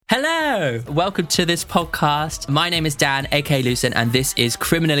Hello! Welcome to this podcast. My name is Dan, aka Lucen, and this is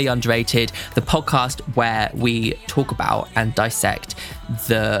Criminally Underrated, the podcast where we talk about and dissect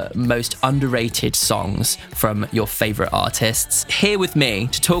the most underrated songs from your favourite artists. Here with me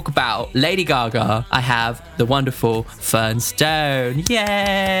to talk about Lady Gaga, I have the wonderful Fern Stone.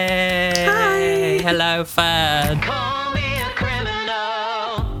 Yay! Hi! Hello, Fern. Call me a criminal.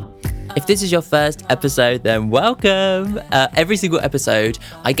 If this is your first episode, then welcome. Every single episode,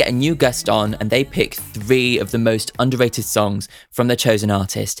 I get a new guest on and they pick 3 of the most underrated songs from their chosen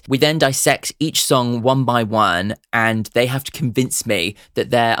artist. We then dissect each song one by one and they have to convince me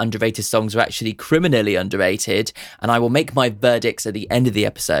that their underrated songs are actually criminally underrated, and I will make my verdicts at the end of the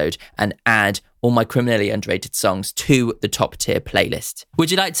episode and add all my criminally underrated songs to the top tier playlist.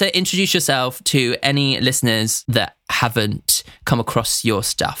 Would you like to introduce yourself to any listeners that haven't come across your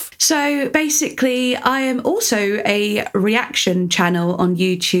stuff? So basically, I am also a reaction channel on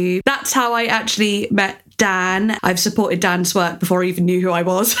YouTube. That's how I actually met Dan. I've supported Dan's work before I even knew who I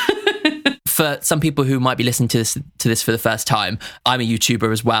was. For some people who might be listening to this for the first time, I'm a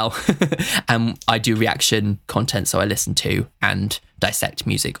YouTuber as well. And I do reaction content, so I listen to and dissect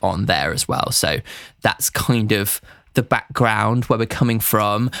music on there as well. So that's kind of the background where we're coming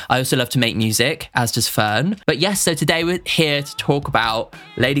from. I also love to make music, as does Fern. But yes, so today we're here to talk about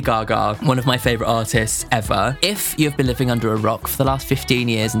Lady Gaga, one of my favourite artists ever. If you've been living under a rock for the last 15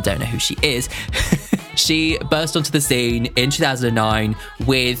 years and don't know who she is, she burst onto the scene in 2009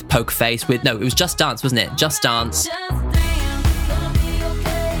 with Poker Face, it was Just Dance, wasn't it? Just Dance.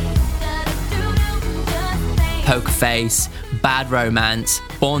 Poker Face, Bad Romance,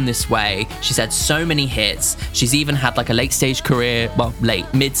 Born This Way. She's had so many hits. She's even had like a mid-stage career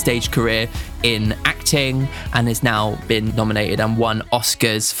in acting and has now been nominated and won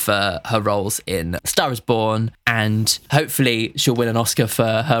Oscars for her roles in Star Is Born, and hopefully she'll win an Oscar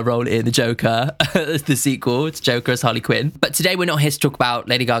for her role in The Joker, the sequel to Joker as Harley Quinn. But today we're not here to talk about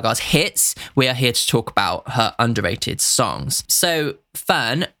Lady Gaga's hits, we are here to talk about her underrated songs. So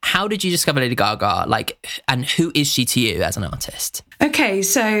Fern, how did you discover Lady Gaga? And who is she to you as an artist? Okay,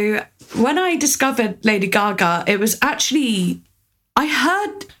 so when I discovered Lady Gaga, it was actually, I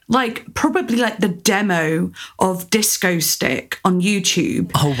heard probably the demo of Disco Stick on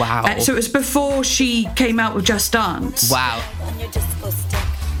YouTube. Oh, wow. So it was before she came out with Just Dance. Wow.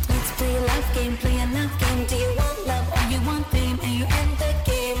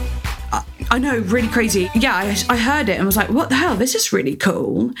 I know, really crazy. Yeah, I heard it and was like, what the hell? This is really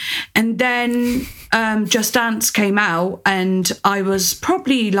cool. And then Just Dance came out and I was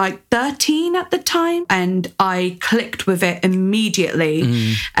probably 13 at the time and I clicked with it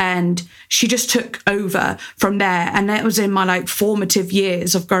immediately. And she just took over from there. And that was in my formative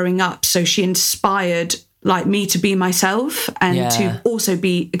years of growing up. So she inspired me to be myself and to also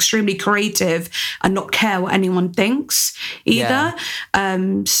be extremely creative and not care what anyone thinks either.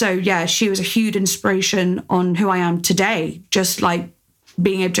 She was a huge inspiration on who I am today, just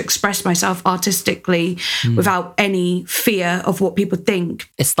being able to express myself artistically without any fear of what people think.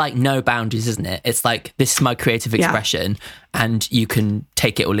 It's no boundaries, isn't it? It's this is my creative expression and you can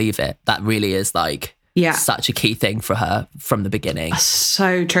take it or leave it. That really is such a key thing for her from the beginning.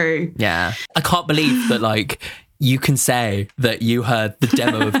 So true. Yeah. I can't believe that you can say that you heard the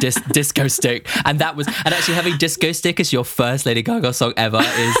demo of Disco Stick and actually having Disco Stick as your first Lady Gaga song ever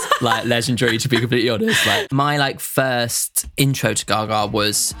is legendary, to be completely honest. My first intro to Gaga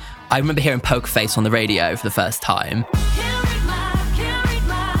was, I remember hearing Poker Face on the radio for the first time.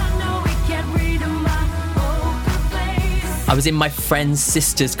 I was in my friend's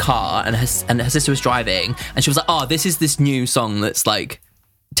sister's car and her sister was driving and she was like, oh, this is this new song that's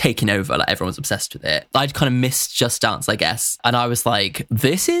taking over, everyone's obsessed with it. I'd kind of missed Just Dance, I guess. And I was like,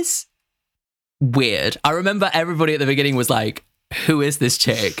 this is weird. I remember everybody at the beginning was like, who is this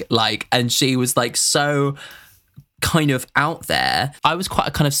chick? And she was so kind of out there. I was quite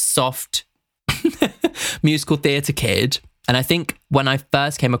a kind of soft musical theatre kid. And I think when I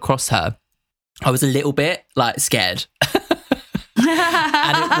first came across her, I was a little bit scared.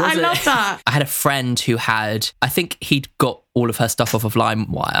 I love that. I had a friend who I think he'd got all of her stuff off of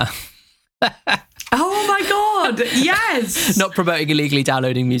LimeWire. Oh my God, yes. Not promoting illegally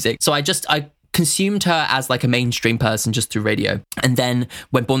downloading music. So I consumed her as a mainstream person just through radio. And then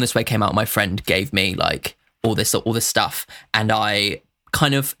when Born This Way came out, my friend gave me all this stuff. And I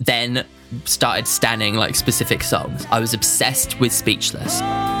kind of then started standing specific songs. I was obsessed with Speechless.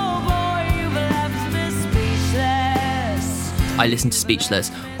 I listened to Speechless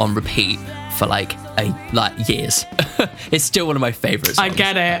on repeat for like years. It's still one of my favourite songs. I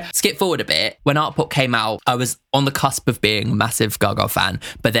get it. Skip forward a bit. When Art Pop came out, I was on the cusp of being a massive Gaga fan.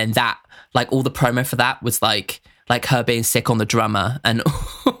 But then that, like all the promo for that was like her being sick on the drummer and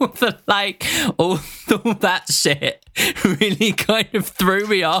all that shit really kind of threw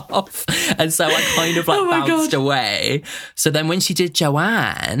me off. And so I kind of bounced away. So then when she did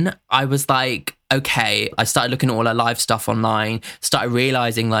Joanne, I was like, okay, I started looking at all her live stuff online, started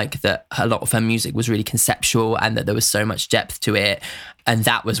realising like that a lot of her music was really conceptual and that there was so much depth to it. And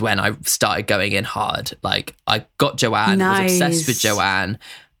that was when I started going in hard. Like I got Joanne, was obsessed with Joanne.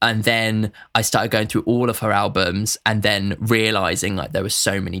 And then I started going through all of her albums and then realising like there were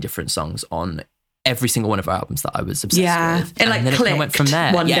so many different songs on every single one of her albums that I was obsessed with. It like clicked went from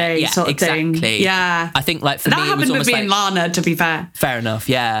there. One day sort of exactly. thing. Yeah. I think like for that me it was happened almost with me and Lana, to be fair. Fair enough,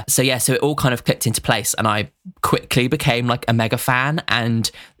 yeah. So it all kind of clicked into place and I quickly became like a mega fan and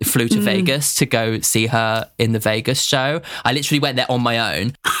flew to Vegas to go see her in the Vegas show. I literally went there on my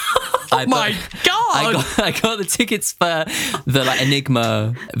own. Oh my God. I got the tickets for the like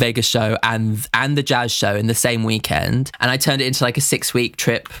Enigma Vegas show and the jazz show in the same weekend. And I turned it into like a 6-week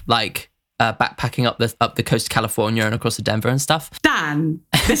trip, like backpacking up the coast of California and across to Denver and stuff. Dan,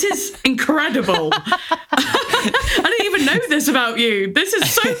 this is incredible. I didn't even know this about you. This is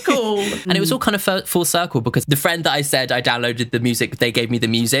so cool. And it was all kind of full circle because the friend that I said I downloaded the music, they gave me the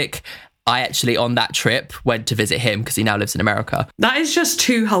music. I actually, on that trip, went to visit him because he now lives in America. That is just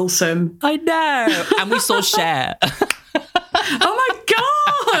too wholesome. I know. And we saw Cher. Oh my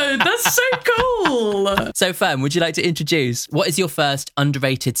God, that's so cool. So Fern, would you like to introduce, what is your first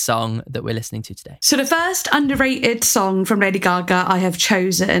underrated song that we're listening to today? So the first underrated song from Lady Gaga I have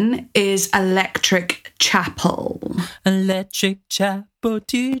chosen is Electric Chapel. Electric Chapel,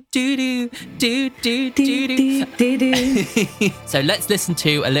 do do do do do do do. So let's listen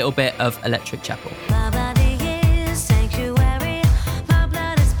to a little bit of Electric Chapel.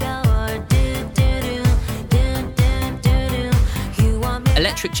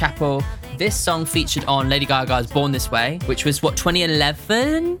 Electric Chapel. This song featured on Lady Gaga's Born This Way, which was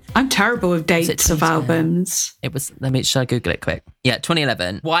 2011? I'm terrible with dates of albums. It was, shall I Google it quick? Yeah,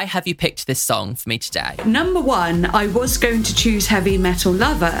 2011. Why have you picked this song for me today? Number one, I was going to choose Heavy Metal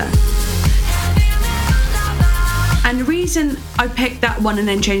Lover. And the reason I picked that one and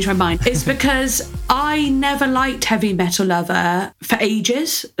then changed my mind is because I never liked Heavy Metal Lover for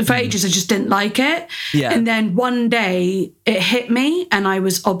ages. For ages, I just didn't like it. Yeah. And then one day it hit me and I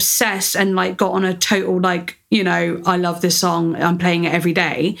was obsessed and like got on a total like, you know, I love this song. I'm playing it every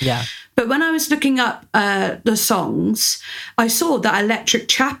day. Yeah. But when I was looking up the songs, I saw that Electric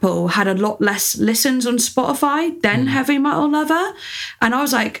Chapel had a lot less listens on Spotify than Heavy Metal Lover. And I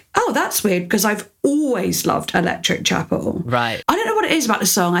was like, oh, that's weird because I've always loved Electric Chapel. Right. I don't know what it is about the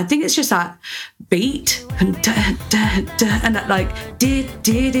song. I think it's just that beat and that like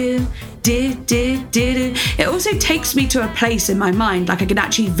it also takes me to a place in my mind like I can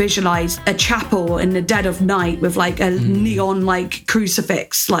actually visualize a chapel in the dead of night with like a neon like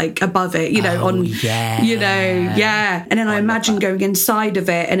crucifix like above it, you know, and then I imagine going inside of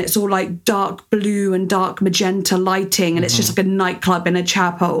it and it's all like dark blue and dark magenta lighting and it's just like a nightclub in a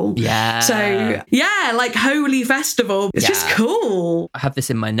chapel. So like holy festival. It's just cool. I have this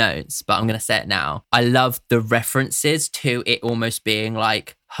in my notes, but I'm going to say it now. I love the references to it almost being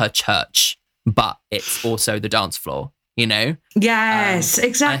like her church, but it's also the dance floor, you know? Yes,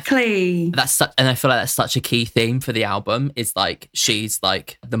 exactly. And I feel like that's such a key theme for the album is like, she's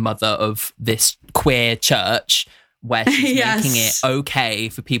like the mother of this queer church where she's making it okay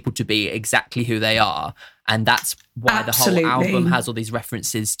for people to be exactly who they are. And that's why the whole album has all these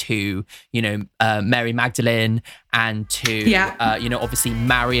references to, you know, Mary Magdalene and to, you know, obviously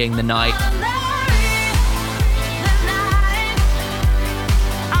marrying the night.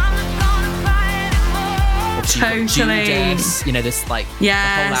 Totally. Judas, you know, this like the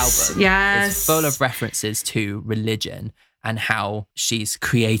whole album is full of references to religion and how she's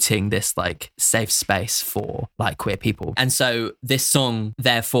creating this like safe space for like queer people. And so this song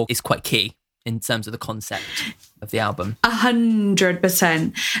therefore is quite key in terms of the concept of the album.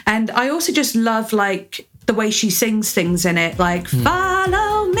 100%. And I also just love like the way she sings things in it, like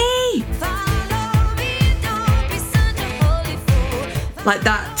follow me. Like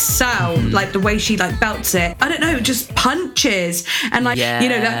that sound, like the way she like belts it. I don't know, it just punches. And like, you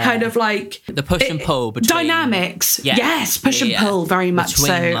know, that kind of like... the push and pull between... dynamics. Yes, push and pull, very much between,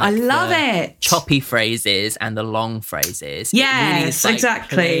 so. Like, I love it. Choppy phrases and the long phrases. Yes, it really is, like,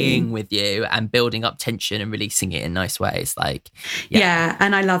 exactly. Playing with you and building up tension and releasing it in nice ways. Like, yeah,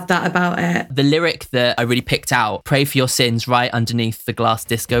 and I love that about it. The lyric that I really picked out, pray for your sins right underneath the glass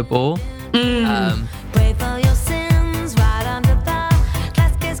disco ball. Wait for your sins right under the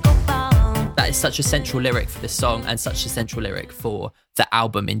caskets go bound. That is such a central lyric for this song and such a central lyric for the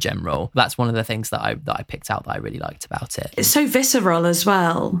album in general. That's one of the things that I picked out that I really liked about it. It's so visceral as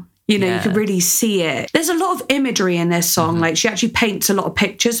well. You know, you can really see it. There's a lot of imagery in this song. Like, she actually paints a lot of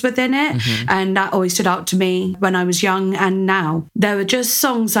pictures within it. And that always stood out to me when I was young and now. There were just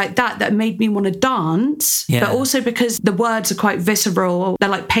songs like that made me want to dance. But also because the words are quite visceral. They're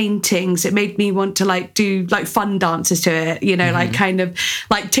like paintings. It made me want to like do like fun dances to it. You know, like kind of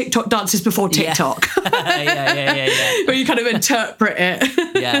like TikTok dances before TikTok. Where you kind of interpret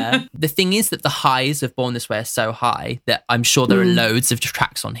it. The thing is that the highs of Born This Way are so high that I'm sure there are loads of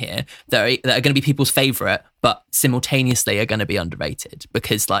tracks on here that are going to be people's favourite, but simultaneously are going to be underrated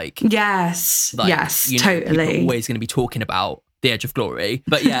because, like, yes, you know, totally. People are always going to be talking about The Edge of Glory.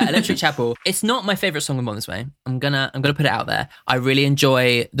 But yeah, Electric Chapel. It's not my favourite song on Born This Way. I'm gonna put it out there. I really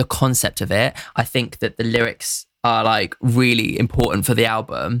enjoy the concept of it. I think that the lyrics are like really important for the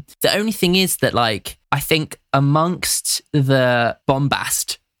album. The only thing is that, like, I think amongst the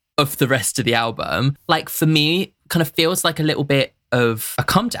bombast of the rest of the album, like, for me, kind of feels like a little bit of a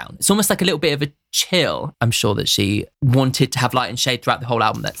calm down. It's almost like a little bit of a chill. I'm sure that she wanted to have light and shade throughout the whole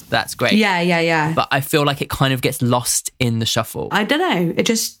album. That's great. Yeah. But I feel like it kind of gets lost in the shuffle. I don't know. It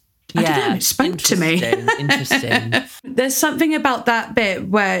just, I don't know, it spoke to me. Interesting. There's something about that bit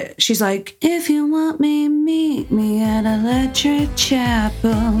where she's like, if you want me, meet me at Electric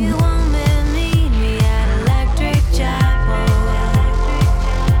Chapel. You want me, meet me at Electric Chapel.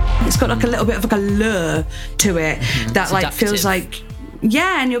 It's got like a little bit of like a lure to it that It's like seductive. feels like,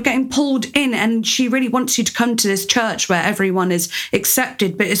 and you're getting pulled in, and she really wants you to come to this church where everyone is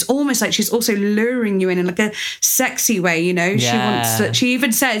accepted, but it's almost like she's also luring you in like a sexy way, you know. She wants to, she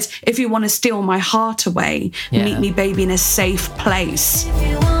even says, if you want to steal my heart away, meet me, baby, in a safe place. If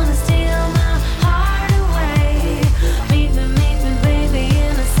you wanna steal my heart away, meet me, baby,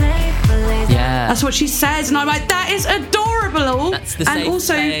 in a safe place. That's what she says, and I'm like, that is adorable. That's the and safe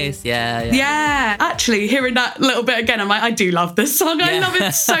also, place. Yeah. Actually, hearing that little bit again, I'm like, I do love this song. I love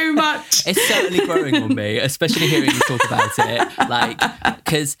it so much. It's certainly growing on me, especially hearing you talk about it. Like,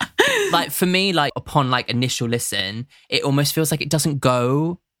 because, like, for me, like, upon like initial listen, it almost feels like it doesn't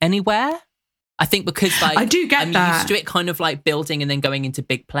go anywhere. I think because, like, I do get I'm that. used to it kind of like building and then going into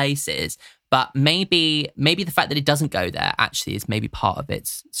big places. But maybe the fact that it doesn't go there actually is maybe part of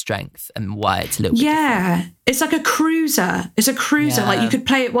its strength and why it's a little bit different. It's like a cruiser. It's a cruiser. Like, you could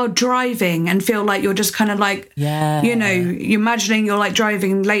play it while driving and feel like you're just kind of like, you know, you're imagining you're like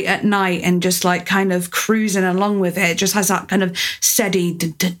driving late at night and just like kind of cruising along with it. It just has that kind of steady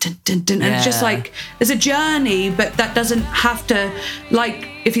dun, dun, dun, dun, dun. And it's just like, it's a journey, but that doesn't have to, like,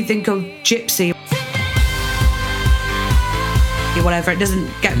 if you think of Gypsy, whatever, it doesn't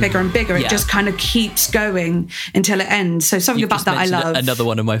get bigger and bigger. It just kind of keeps going until it ends. So something about that I love. Another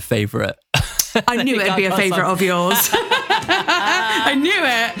one of my favourite. I knew it'd be a favourite of yours. I knew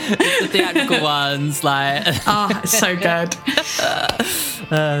it. The theatrical ones, like. Oh, it's so good.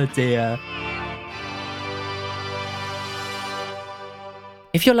 Oh dear.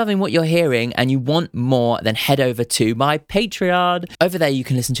 If you're loving what you're hearing and you want more, then head over to my Patreon. Over there, you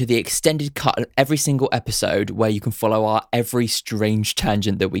can listen to the extended cut of every single episode where you can follow our every strange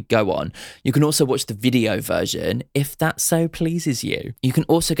tangent that we go on. You can also watch the video version if that so pleases you. You can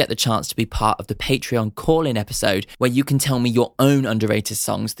also get the chance to be part of the Patreon call-in episode where you can tell me your own underrated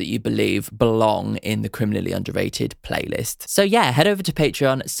songs that you believe belong in the Criminally Underrated playlist. So yeah, head over to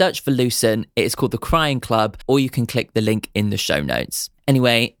Patreon, search for Lucent. It is called The Crying Club, or you can click the link in the show notes.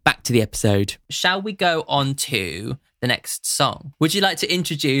 Anyway, back to the episode. Shall we go on to the next song? Would you like to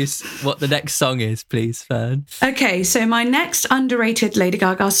introduce what the next song is, please, Fern? Okay, so my next underrated Lady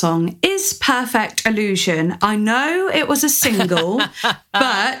Gaga song is Perfect Illusion. I know it was a single,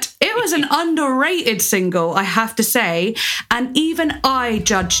 but it was an underrated single, I have to say. And even I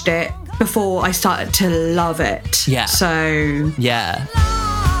judged it before I started to love it. Yeah. So... yeah.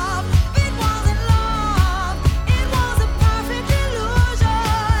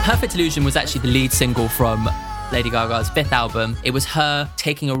 Perfect Illusion was actually the lead single from Lady Gaga's fifth album. It was her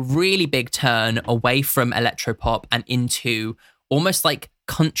taking a really big turn away from electropop and into almost like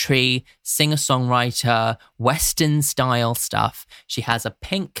country, singer-songwriter, Western style stuff. She has a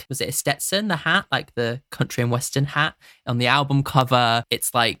pink, was it a Stetson, the hat, like the country and Western hat on the album cover.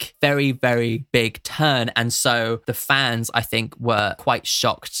 It's like very, very big turn. And so the fans, I think, were quite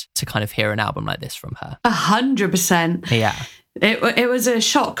shocked to kind of hear an album like this from her. 100%. Yeah. It was a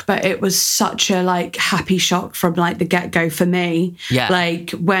shock, but it was such a like happy shock from like the get-go for me. Yeah.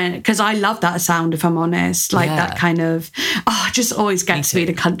 Like because I love that sound, if I'm honest. Like that kind of it just always gets me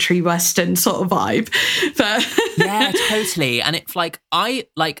the country western sort of vibe. But yeah, totally. And it's like I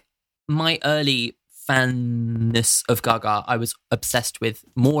like my early fanness of Gaga, I was obsessed with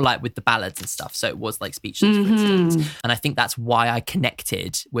more like with the ballads and stuff. So it was like Speechless, for instance. And I think that's why I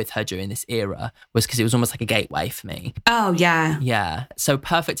connected with her during this era, was because it was almost like a gateway for me. Oh, yeah. Yeah. So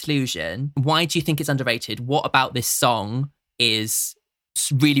Perfect Illusion, why do you think it's underrated? What about this song is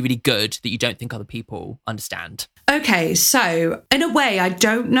really, really good that you don't think other people understand? Okay, so in a way, I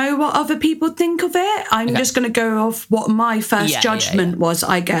don't know what other people think of it. I'm just going to go off what my first judgment was,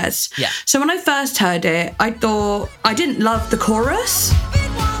 I guess. Yeah. So when I first heard it, I thought I didn't love the chorus.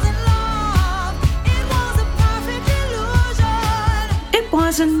 It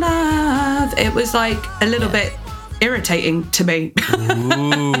wasn't love. It was like a little bit irritating to me.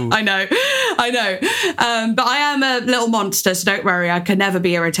 I know. But I am a little monster, so don't worry. I can never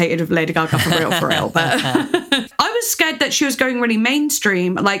be irritated with Lady Gaga for real. But I was scared that she was going really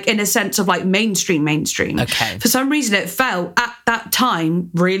mainstream, like in a sense of like mainstream. Okay. For some reason, it felt at that time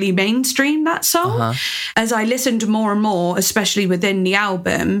really mainstream, that song. As I listened more and more, especially within the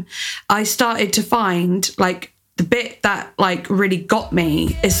album, I started to find like the bit that like really got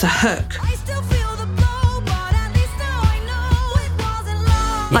me is the hook.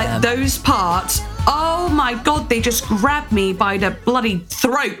 Like those parts, oh my God, they just grab me by the bloody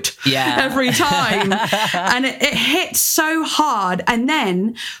throat every time. And it hits so hard. And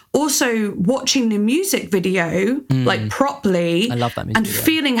then also watching the music video, like properly. I love that music and video.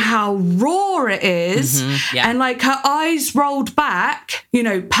 Feeling how raw it is. And like her eyes rolled back,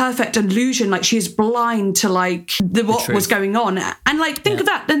 Perfect Illusion, like she's blind to like what was going on. And like, think of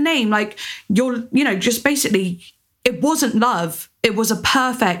that, the name, like just basically, it wasn't love. It was a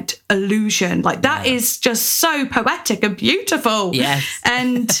perfect illusion. Like that is just so poetic and beautiful. Yes.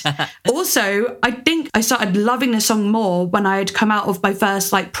 And also, I think I started loving the song more when I had come out of my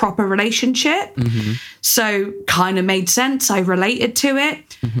first like proper relationship. So kind of made sense. I related to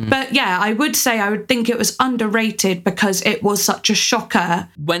it. But yeah, I would say I would think it was underrated because it was such a shocker.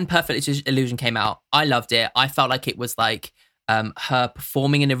 When Perfect Illusion came out, I loved it. I felt like it was like her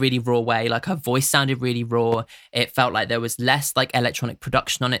performing in a really raw way. Like her voice sounded really raw. It felt like there was less like electronic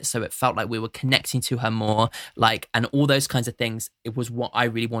production on it, so it felt like we were connecting to her more, like, and all those kinds of things. It was what I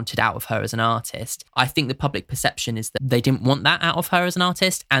really wanted out of her as an artist. I think the public perception is that they didn't want that out of her as an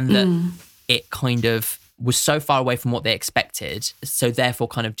artist, and that it kind of was so far away from what they expected, so therefore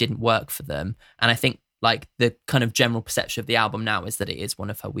kind of didn't work for them. And I think like the kind of general perception of the album now is that it is one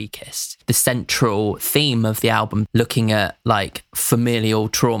of her weakest. The central theme of the album, looking at like familial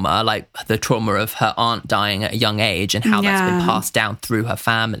trauma, like the trauma of her aunt dying at a young age and how that's been passed down through her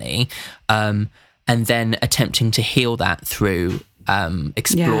family, and then attempting to heal that through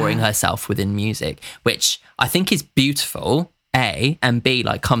exploring herself within music, which I think is beautiful, A, and B,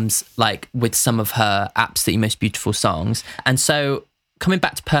 like comes like with some of her absolutely most beautiful songs. And so coming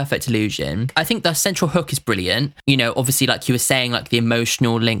back to Perfect Illusion, I think the central hook is brilliant. Obviously, like you were saying, like the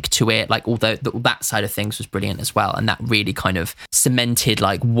emotional link to it, like although that side of things was brilliant as well. And that really kind of cemented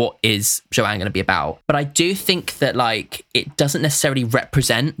like what is Joanne going to be about. But I do think that like it doesn't necessarily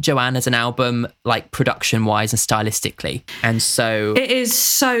represent Joanne as an album, like production wise and stylistically. And so it is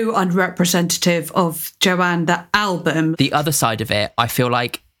so unrepresentative of Joanne, that album. The other side of it, I feel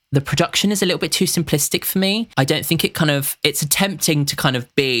like the production is a little bit too simplistic for me. I don't think it's attempting to kind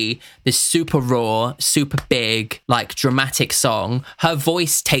of be this super raw, super big, like dramatic song. Her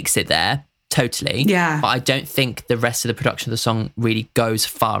voice takes it there, totally. Yeah. But I don't think the rest of the production of the song really goes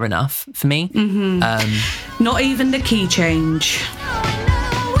far enough for me. Not even the key change.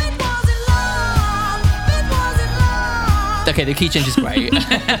 Okay, the key change is great.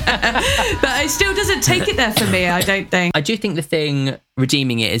 But it still doesn't take it there for me, I don't think. I do think the thing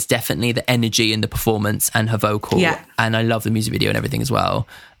redeeming it is definitely the energy in the performance and her vocal. Yeah. And I love the music video and everything as well.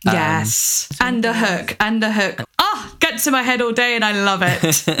 Yes. And the hook. Gets in my head all day and I love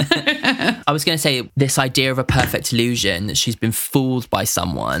it. I was going to say this idea of a perfect illusion, that she's been fooled by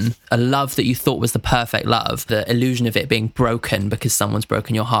someone, a love that you thought was the perfect love, the illusion of it being broken because someone's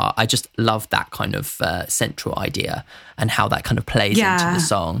broken your heart. I just love that kind of central idea and how that kind of plays into the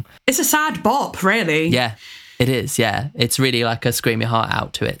song. It's a sad bop, really. Yeah. It is, yeah. It's really like a scream your heart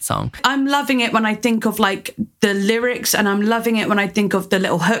out to it song. I'm loving it when I think of like the lyrics, and I'm loving it when I think of the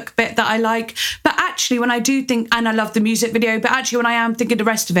little hook bit that I like. But actually when I do think, and I love the music video, but actually when I am thinking the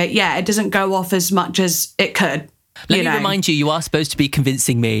rest of it, it doesn't go off as much as it could. Let me remind you, you are supposed to be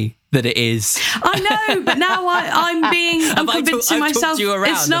convincing me that it is. I know, but now I'm convincing I've myself talked you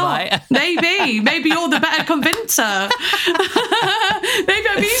around, it's not. have I? Maybe you're the better convincer. Maybe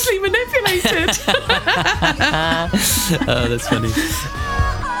I'm easily manipulated. Oh, that's funny.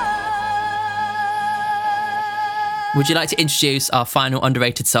 Would you like to introduce our final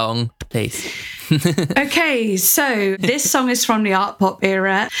underrated song, please? Okay, so this song is from the art pop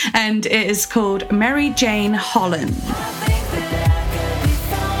era, and it is called Mary Jane Holland.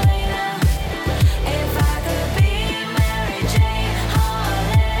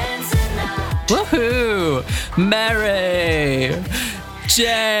 Woohoo! Mary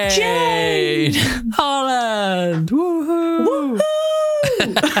Jane Holland! Woohoo!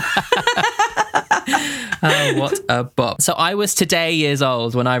 Oh, what a bop. So I was today years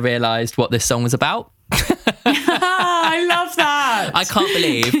old when I realised what this song was about. I love that. I can't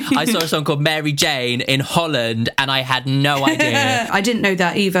believe I saw a song called Mary Jane in Holland and I had no idea. I didn't know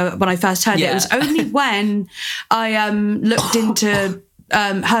that either when I first heard it. It was only when I looked into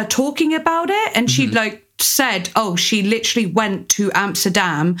her talking about it, and she said, oh, she literally went to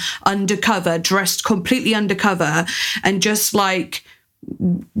Amsterdam undercover, dressed completely undercover, and just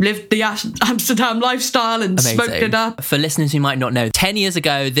lived the Amsterdam lifestyle and Amazing. smoked it up. For listeners who might not know, 10 years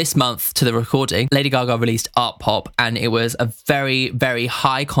ago this month to the recording, Lady Gaga released Art Pop, and it was a very, very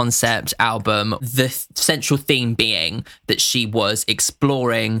high concept album. The central theme being that she was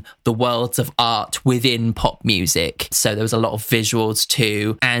exploring the worlds of art within pop music. So there was a lot of visuals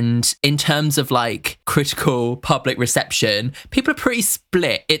too. And in terms of critical public reception, people are pretty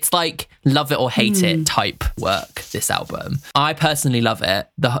split. It's love it or hate it type work, this album. I personally love it.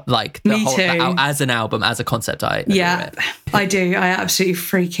 Me whole too. as an album, as a concept, I adore it. I do. I absolutely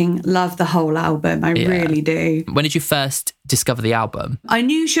freaking love the whole album. I really do. When did you first discover the album? I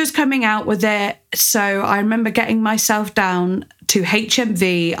knew she was coming out with it, so I remember getting myself down to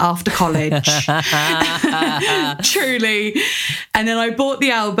HMV after college. Truly. And then I bought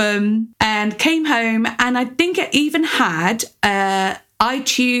the album and came home, and I think it even had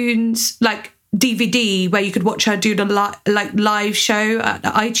iTunes DVD where you could watch her do the live show at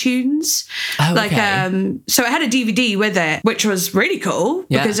iTunes. Oh, okay. So it had a DVD with it, which was really cool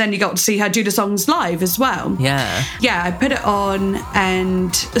because then you got to see her do the songs live as well. Yeah. Yeah, I put it on, and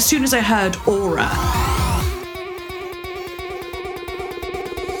as soon as I heard Aura,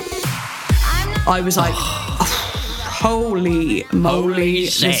 I was like, holy moly,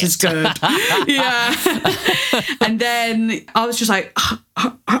 this is good. Yeah. And then I was just like,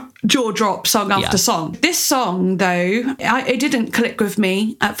 jaw drop song after song. This song, though, it didn't click with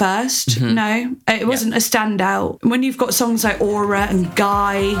me at first. Mm-hmm. No, it wasn't a standout. When you've got songs like Aura and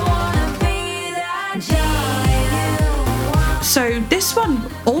Guy. So this one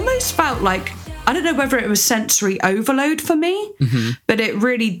almost felt like, I don't know whether it was sensory overload for me, but it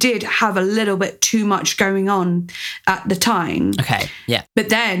really did have a little bit too much going on at the time. Okay, yeah. But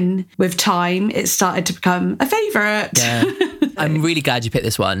then with time, it started to become a favourite. Yeah. I'm really glad you picked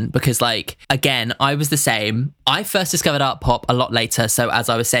this one because, again, I was the same. I first discovered art pop a lot later. So as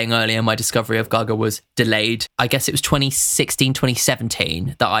I was saying earlier, my discovery of Gaga was delayed. I guess it was 2016,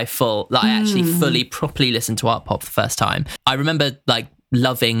 2017 that I actually fully, properly listened to art pop for the first time. I remember,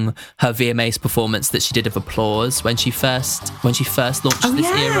 loving her VMAs performance that she did of Applause when she first launched this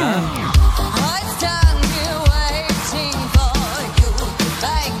era.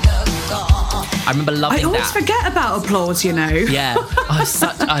 I remember loving that. I always forget about Applause, you know. Yeah.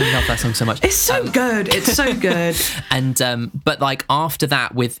 I love that song so much. It's so good. It's so good. And but after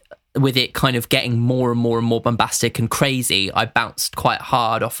that, with it kind of getting more and more and more bombastic and crazy, I bounced quite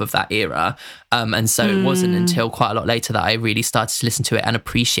hard off of that era. And so it wasn't until quite a lot later that I really started to listen to it and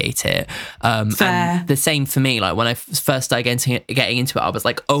appreciate it. And the same for me. When I first started getting into it, I was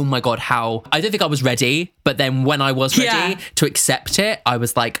like, oh my God, I don't think I was ready. But then when I was ready to accept it, I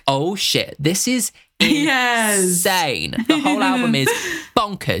was like, oh shit, this is insane. The whole album is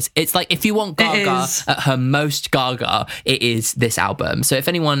bonkers. It's if you want Gaga at her most Gaga, it is this album. So if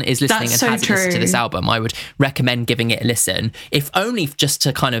anyone is listening and hasn't listened to this album, I would recommend giving it a listen, if only just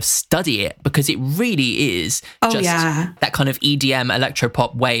to kind of study it, because it really is that kind of EDM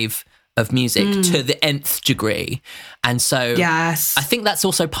electropop wave of music to the nth degree. And so I think that's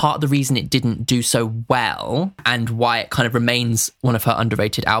also part of the reason it didn't do so well and why it kind of remains one of her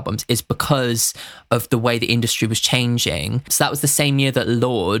underrated albums, is because of the way the industry was changing. So that was the same year that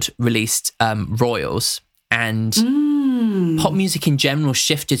Lorde released Royals, and pop music in general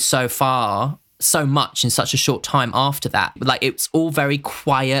shifted so much in such a short time after that. It's all very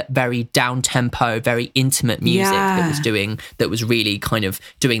quiet, very down tempo, very intimate music that was really kind of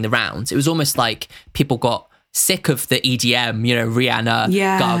doing the rounds. It was almost like people got sick of the EDM, Rihanna,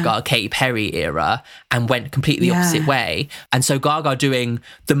 Yeah. Gaga, Katy Perry era, and went completely the opposite way. And so Gaga doing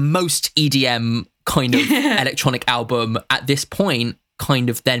the most EDM kind of electronic album at this point kind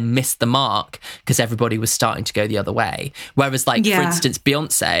of then missed the mark because everybody was starting to go the other way. Whereas for instance,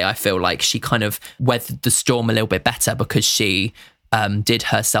 Beyonce, I feel like she kind of weathered the storm a little bit better because she did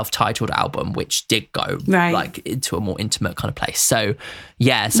her self-titled album, which did go into a more intimate kind of place. So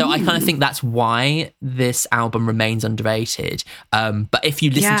I kind of think that's why this album remains underrated. But if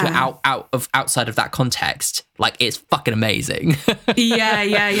you listen to it outside of that context, it's fucking amazing.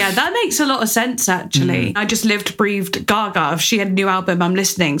 Yeah. That makes a lot of sense, actually. I just lived, breathed Gaga. If she had a new album, I'm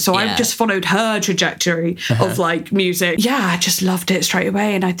listening. So I just followed her trajectory of music. Yeah, I just loved it straight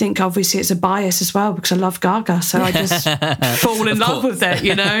away. And I think obviously it's a bias as well because I love Gaga. So I just fall in love with it,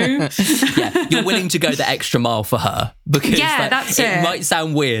 Yeah, you're willing to go the extra mile for her because that's it. It might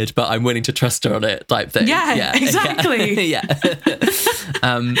sound weird, but I'm willing to trust her on it type thing. Yeah, exactly. Yeah.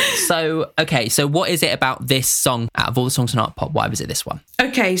 So what is it about this song, out of all the songs on Art Pop, why was it this one?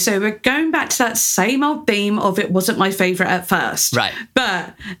 Okay, so we're going back to that same old theme of it wasn't my favourite at first. Right.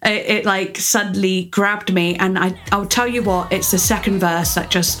 But it suddenly grabbed me, and I'll tell you what, it's the second verse that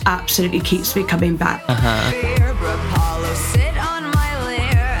just absolutely keeps me coming back. Sit on my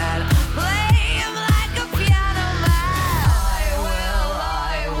lyre and play him like a piano man.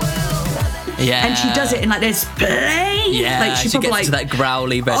 I will. Yeah. And she does it in this play. Yeah, she gets to that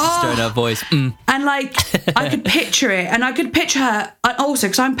growly register in her voice. And I could picture it, and I could picture her also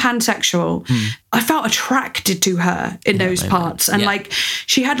because I'm pansexual. I felt attracted to her in those parts, and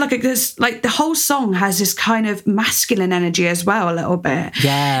she had this the whole song has this kind of masculine energy as well, a little bit.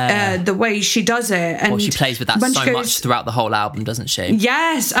 Yeah, the way she does it, and she plays with that so much throughout the whole album, doesn't she?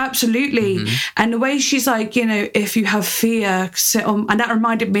 Yes, absolutely. And the way she's if you have fear, sit on, and that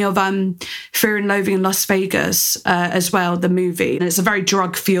reminded me of Fear and Loathing in Las Vegas as well, the movie. And it's a very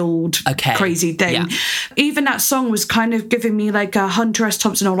drug fueled, crazy thing. Yeah. Even that song was kind of giving me a Hunter S.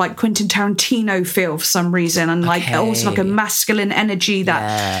 Thompson or Quentin Tarantino feel for some reason, and also a masculine energy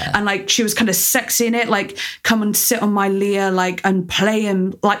that, and she was kind of sexy in it, come and sit on my lyre, and play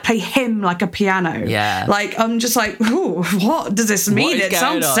him like a piano. Yeah. I'm just ooh, what does this mean? It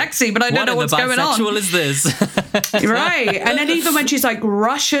sounds sexy, but I don't know what's going on. What is this? Right. And then even when she's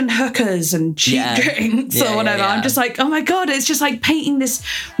Russian hookers and cheap drinks or whatever, I'm just oh my God, it's just painting this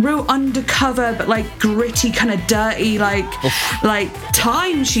real undercover but gritty, kind of dirty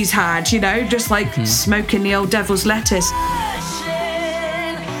time she's had, just smoking the old devil's lettuce.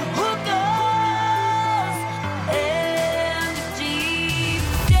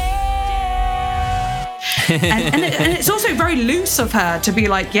 and it's also very loose of her to be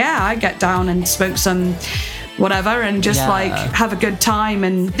I get down and smoke some whatever and just have a good time.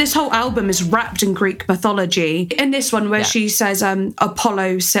 And this whole album is wrapped in Greek mythology. In this one where she says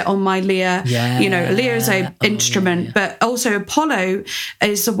Apollo sit on my lyre, lyre is a instrument, but also Apollo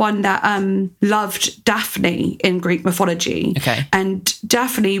is the one that loved Daphne in Greek mythology. And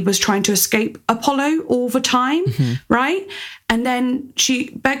Daphne was trying to escape Apollo all the time, right? And then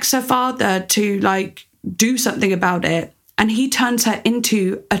she begs her father to do something about it, and he turns her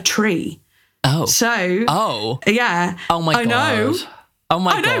into a tree. Oh. So. Oh. Yeah. Oh my God. I know. Oh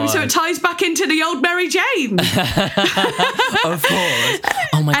my God. I know, so it ties back into the old Mary Jane. Of course.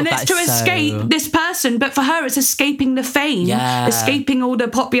 Oh my God, and it's to escape this person, but for her it's escaping the fame, escaping all the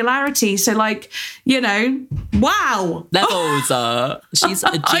popularity. So wow. Levels she's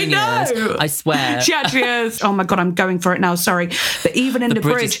a genius. I swear. She actually is. Oh my God, I'm going for it now, sorry. But even in the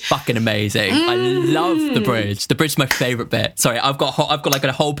bridge is fucking amazing. I love the bridge. The bridge is my favourite bit. Sorry, I've got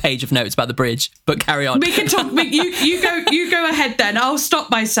a whole page of notes about the bridge, but carry on. We can talk. You go ahead then. I'll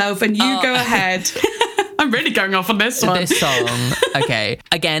stop myself and you go ahead. I'm really going off on this one. This song, okay.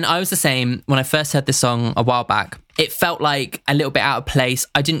 Again, I was the same when I first heard this song a while back. It felt like a little bit out of place.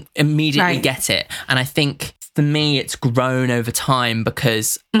 I didn't immediately get it. And I think for me, it's grown over time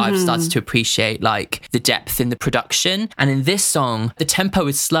because I've started to appreciate the depth in the production. And in this song, the tempo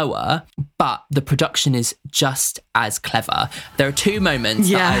is slower, but the production is just as clever. There are two moments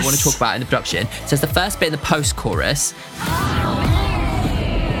that I want to talk about in the production. So there's the first bit in the post-chorus.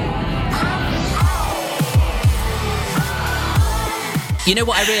 You know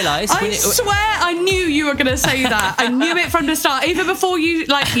what I realised? I swear I knew you were going to say that. I knew it from the start. Even before you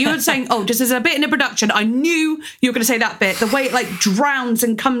were saying, just there's a bit in the production, I knew you were going to say that bit. The way it drowns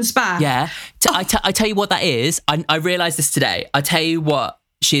and comes back. Yeah. I tell you what that is. I realised this today. I tell you what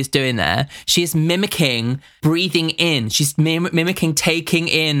she is doing there. She is mimicking breathing in. She's mimicking taking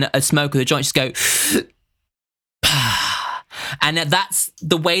in a smoke with a joint. She's go... And that's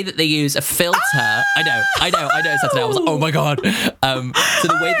the way that they use a filter. I know. Saturday, I was like, oh my God. So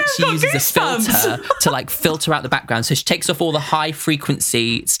the way that she uses a filter to like filter out the background. So she takes off all the high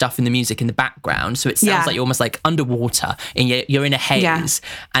frequency stuff in the music in the background. So it sounds like you're almost like underwater and you're in a haze.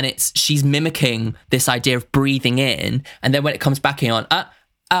 And she's mimicking this idea of breathing in. And then when it comes back in on,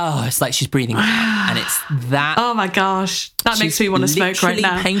 it's like she's breathing out, and it's that. Oh my gosh, that makes me want to smoke right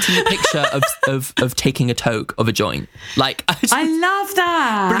now. Painting a picture of taking a toke of a joint. Like I love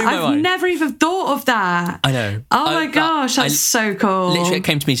that. I've never even thought of that. I know. Oh my gosh, that's so cool. Literally, it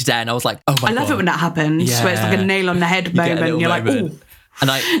came to me today, and I was like, oh my God. I love it when that happens. Yeah. Where it's like a nail on the head moment. You're like, ooh. And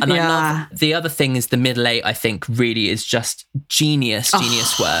I love the other thing is the middle eight. I think really is just genius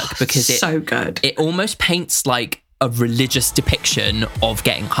work because it's so good. It almost paints like a religious depiction of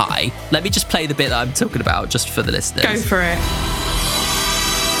getting high. Let me just play the bit that I'm talking about just for the listeners. Go for it.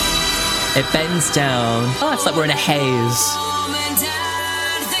 It bends down. Oh, it's like we're in a haze.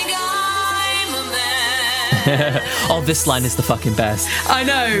 Oh, this line is the fucking best. I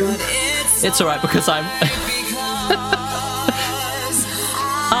know. It's all right because I'm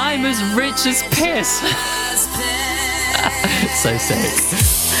as rich as piss. So sick.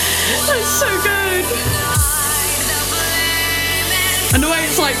 That's so good. And the way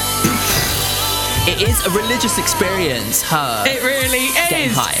it's like... It is a religious experience, her. It really is.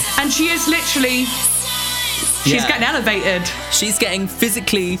 Getting high. And she is literally... She's getting elevated. She's getting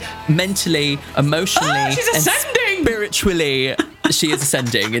physically, mentally, emotionally... she's ascending! And spiritually, she is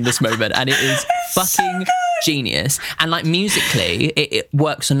ascending in this moment. And it is fucking genius. And like musically, it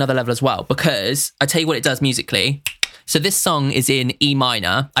works on another level as well. Because I tell you what it does musically... So this song is in E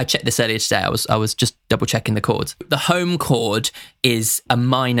minor. I checked this earlier today. I was just double checking the chords. The home chord is a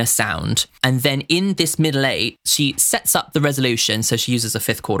minor sound. And then in this middle eight, she sets up the resolution. So she uses a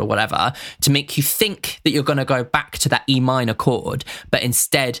fifth chord or whatever to make you think that you're going to go back to that E minor chord. But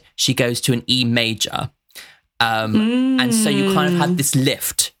instead, she goes to an E major. And so you kind of have this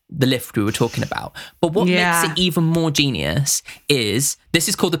lift. The lift we were talking about. But what makes it even more genius is, this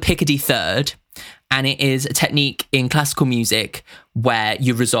is called the Picardy third. And it is a technique in classical music where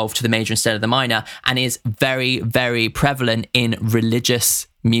you resolve to the major instead of the minor, and is very, very prevalent in religious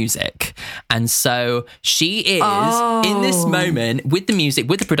music. And so she is, in this moment, with the music,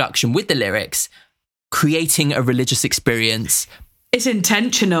 with the production, with the lyrics, creating a religious experience. It's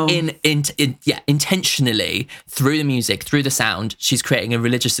intentional. Intentionally, through the music, through the sound, she's creating a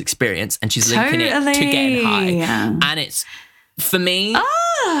religious experience, and she's linking it to getting high. And it's, for me,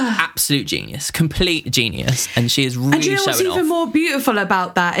 absolute genius, complete genius, and she is really showing off. And you know what's even more beautiful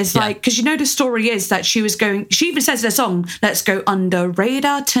about that is like, because you know the story is that she was going, she even says in the song, let's go under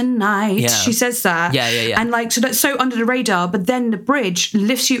radar tonight. She says that. And like, so that's so under the radar, but then the bridge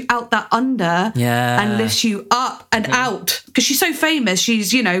lifts you out that under and lifts you up and out, because she's so famous.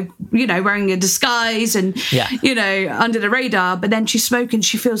 She's, you know, wearing a disguise and, you know, under the radar, but then she's smoking,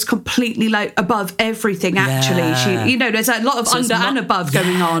 she feels completely like above everything actually. She, you know, there's a lot of under and above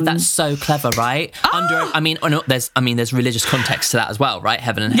going on. That's so clever, right? There's religious context to that as well, right?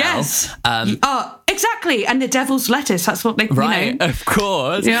 Heaven and hell. Yes. Exactly. And the devil's lettuce. That's what they, right, you know. Of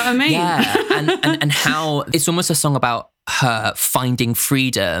course. You know what I mean? Yeah. and how it's almost a song about her finding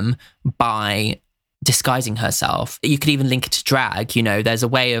freedom by disguising herself. You could even link it to drag. You know, there's a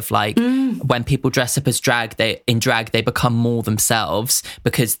way of like when people dress up as drag, they become more themselves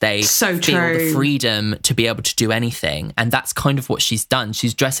because they feel the freedom to be able to do anything. And that's kind of what she's done.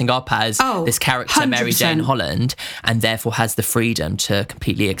 She's dressing up as this character 100%. Mary Jane Holland, and therefore has the freedom to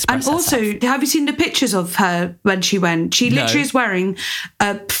completely express herself. And also, have you seen the pictures of her when she went? She literally is wearing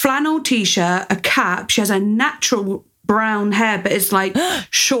a flannel t-shirt, a cap. She has a natural brown hair, but it's like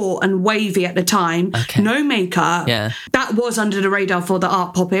short and wavy at the time. No makeup. That was under the radar for the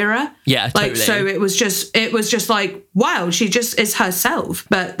art pop era. Totally. So it was just like, wow, she just is herself.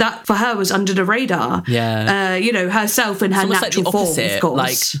 But that for her was under the radar. You know, herself in her natural like form, of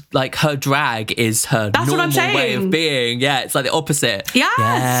course. Like her drag is her normal way of being. It's like the opposite.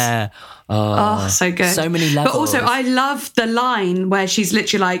 Oh, so good. So many levels. But also, I love the line where she's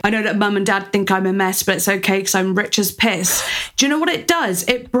literally like, I know that mum and dad think I'm a mess, but it's okay because I'm rich as piss. Do you know what it does?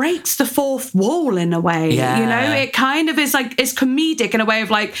 It breaks the fourth wall in a way. You know, it kind of is like, it's comedic in a way of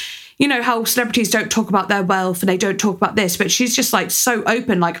like, you know, how celebrities don't talk about their wealth and they don't talk about this, but she's just like so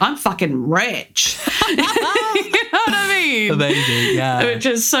open, like, I'm fucking rich. You know what I mean? Amazing, yeah. Which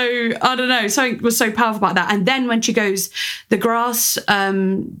is so, I don't know, something was so powerful about that. And then when she goes, the grass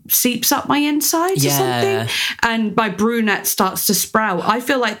seeps up my insides or something, and my brunette starts to sprout. I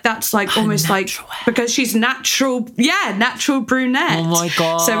feel like that's like almost like, because she's natural brunette. Oh my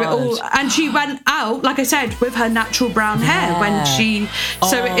God. So it all, and she went out, like I said, with her natural brown hair when she,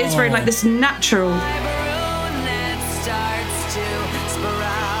 so it is very like this natural.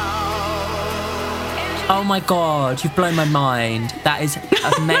 Oh my God, you've blown my mind. That is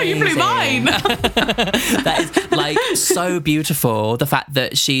amazing. No, you blew mine. That is like so beautiful. The fact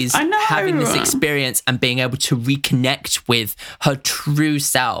that she's I know. having this experience and being able to reconnect with her true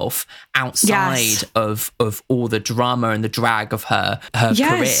self outside of all the drama and the drag of her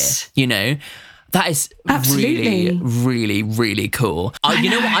career, you know? That is Absolutely. really, really, really cool. You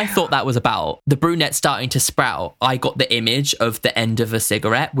know what I thought that was about? The brunette starting to sprout. I got the image of the end of a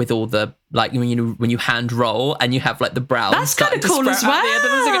cigarette with all the, like, when you hand roll and you have like the brown. That's kind of cool as well.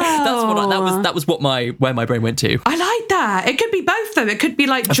 That was where my brain went to. I like that. It could be both though. It could be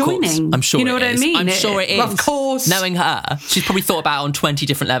like Of joining. course. I'm sure you know it what is. I mean. I'm sure it is. Of course. Knowing her, she's probably thought about it on 20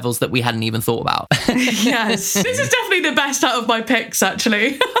 different levels that we hadn't even thought about. Yes. This is definitely the best out of my picks,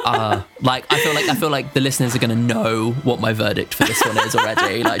 actually. I feel like the listeners are going to know what my verdict for this one is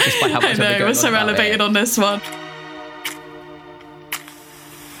already, like just by how much I've been going we're so on about elevated it. on this one.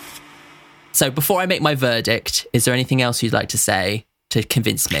 So before I make my verdict, is there anything else you'd like to say to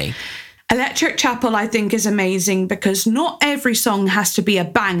convince me? Electric Chapel, I think, is amazing because not every song has to be a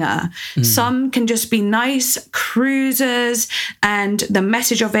banger. Some can just be nice cruisers, and the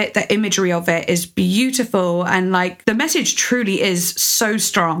message of it, the imagery of it is beautiful. And like the message truly is so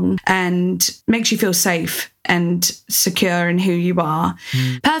strong and makes you feel safe and secure in who you are.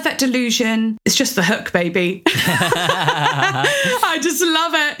 Perfect Illusion, it's just the hook, baby. I just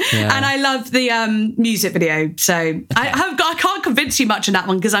love it. Yeah. And I love the music video. So I can't convince you much in that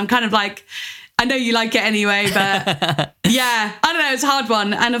one because I'm kind of like, I know you like it anyway, but yeah, I don't know, it's a hard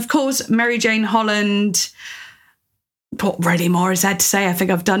one. And of course, Mary Jane Holland, what really more is there to say? I think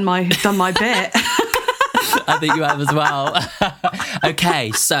I've done my bit. I think you have as well.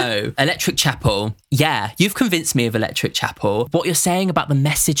 Okay, so Electric Chapel. Yeah, you've convinced me of Electric Chapel. What you're saying about the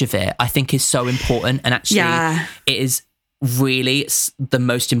message of it, I think is so important. And actually, it is really the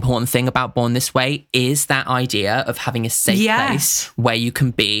most important thing about Born This Way is that idea of having a safe place where you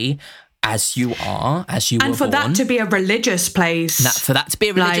can be as you are, as you were born. And for that to be a religious place. For that to be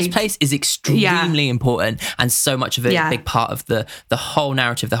a religious place is extremely important, and so much of it a big part of the whole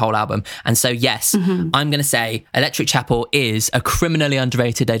narrative, the whole album. And so, yes, I'm going to say Electric Chapel is a criminally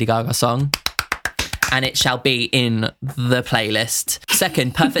underrated Lady Gaga song, and it shall be in the playlist.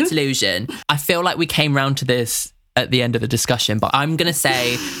 Second, Perfect Illusion. I feel like we came round to this at the end of the discussion, but I'm going to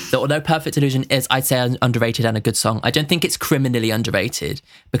say that although Perfect Illusion is, I'd say, an underrated and a good song, I don't think it's criminally underrated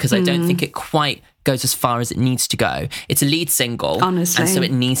because I don't think it quite goes as far as it needs to go. It's a lead single, honestly, and so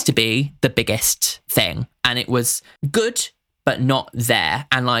it needs to be the biggest thing. And it was good, but not there.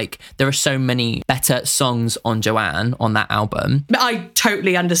 And like, there are so many better songs on Joanne on that album. I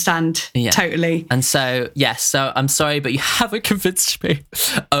totally understand. Yeah. Totally. And so, yes, so I'm sorry, but you haven't convinced me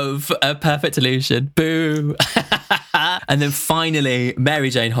of a Perfect Illusion. Boo. And then finally, Mary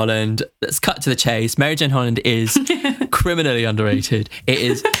Jane Holland. Let's cut to the chase. Mary Jane Holland is criminally underrated. It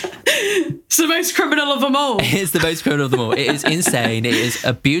is... It's the most criminal of them all. It is the most criminal of them all. It is insane. It is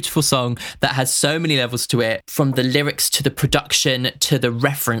a beautiful song that has so many levels to it, from the lyrics to the production to the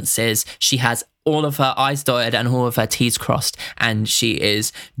references. She has all of her I's dotted and all of her T's crossed, and she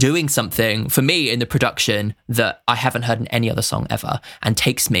is doing something for me in the production that I haven't heard in any other song ever, and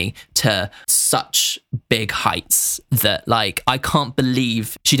takes me to such big heights that, like, I can't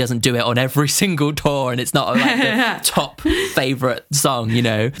believe she doesn't do it on every single tour, and it's not like the top favourite song, you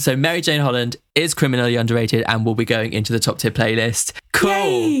know. So Mary Jane Holland is criminally underrated and will be going into the top tier playlist. Cool.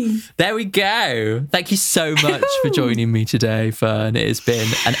 Yay. There we go. Thank you so much for joining me today, Fern. It has been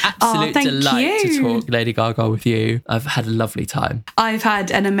an absolute delight to talk Lady Gaga with you. I've had a lovely time. I've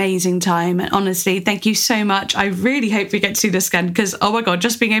had an amazing time. And honestly, thank you so much. I really hope we get to do this again because, oh my God,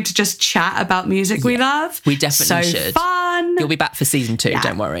 just being able to just chat about music we love. We definitely should. Fun. You'll be back for season 2,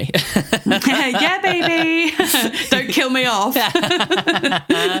 don't worry. Yeah, baby. Don't kill me off.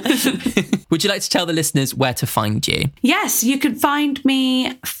 Would you like to tell the listeners where to find you? Yes, you can find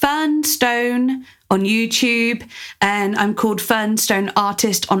me Fern Stone on YouTube, and I'm called Fernstone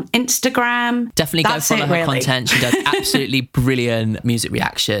Artist on Instagram. Definitely That's go follow it, her really. content. She does absolutely brilliant music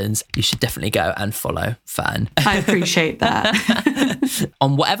reactions. You should definitely go and follow Fern. I appreciate that.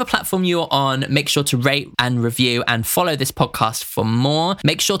 On whatever platform you're on, make sure to rate and review and follow this podcast for more.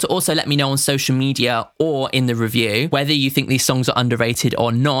 Make sure to also let me know on social media or in the review whether you think these songs are underrated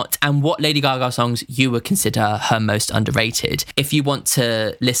or not, and what Lady Gaga songs you would consider her most underrated. If you want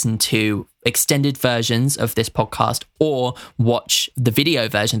to listen to extended versions of this podcast or watch the video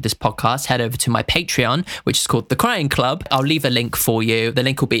version of this podcast, head over to my Patreon, which is called The Crying Club. I'll leave a link for you. The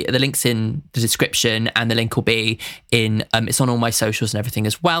link's in the description, and the link will be in it's on all my socials and everything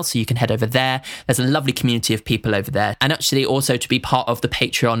as well, so you can head over there. There's a lovely community of people over there, and actually also to be part of the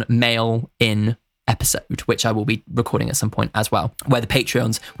Patreon mail-in episode, which I will be recording at some point as well, where the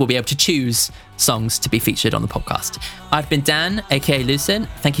Patreons will be able to choose songs to be featured on the podcast. I've been Dan, aka Lucent.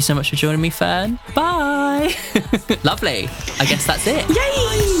 Thank you so much for joining me, Fern. Bye. Lovely. I guess that's it. Yay!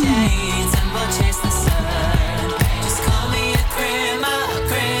 Shades and we'll chase the